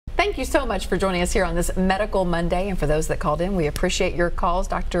Thank you so much for joining us here on this Medical Monday. And for those that called in, we appreciate your calls.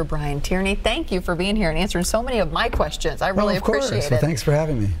 Dr. Brian Tierney, thank you for being here and answering so many of my questions. I really appreciate it. Well, thanks for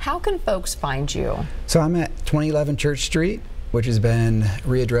having me. How can folks find you? So I'm at 2011 Church Street, which has been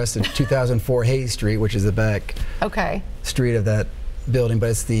readdressed to 2004 Hayes Street, which is the back street of that building,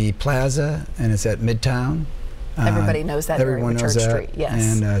 but it's the plaza and it's at Midtown. Everybody knows that. Everyone knows Church that. Street.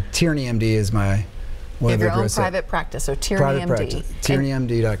 Yes. And Tierney MD is my you have your own private practice, so Tierney MD.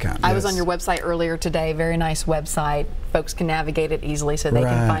 TierneyMD.com. I was on your website earlier today. Very nice website. Folks can navigate it easily so they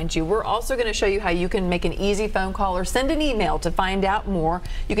can find you. We're also going to show you how you can make an easy phone call or send an email to find out more.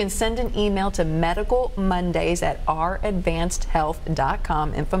 You can send an email to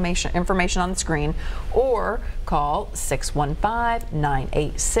medicalmondays@ouradvancedhealth.com. Information on the screen, or call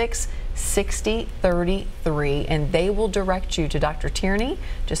 615-986-6033, and they will direct you to Dr. Tierney.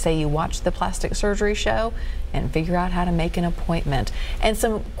 Just say you watched the plastic surgery show and figure out how to make an appointment. And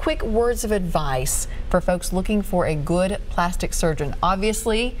some quick words of advice for folks looking for a good plastic surgeon.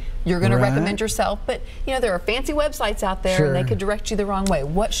 Obviously, you're going to recommend yourself, but you know there are fancy websites out there and they could direct you the wrong way.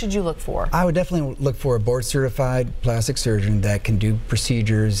 What should you look for? I would definitely look for a board-certified plastic surgeon that can do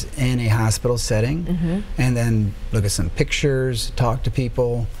procedures in a hospital setting, and then look at some pictures, talk to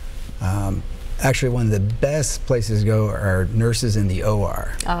people. Actually, one of the best places to go are nurses in the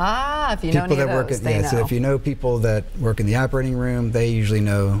OR. Ah, if you know any of those, they know. So if you know people that work in the operating room, they usually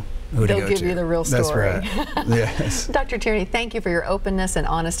know who to go to. They'll give you the real story. That's right. Yes. Dr. Tierney, thank you for your openness and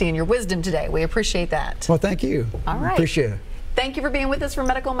honesty and your wisdom today. We appreciate that. Well, thank you. All right. Appreciate it. Thank you for being with us for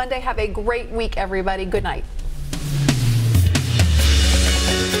Medical Monday. Have a great week, everybody. Good night.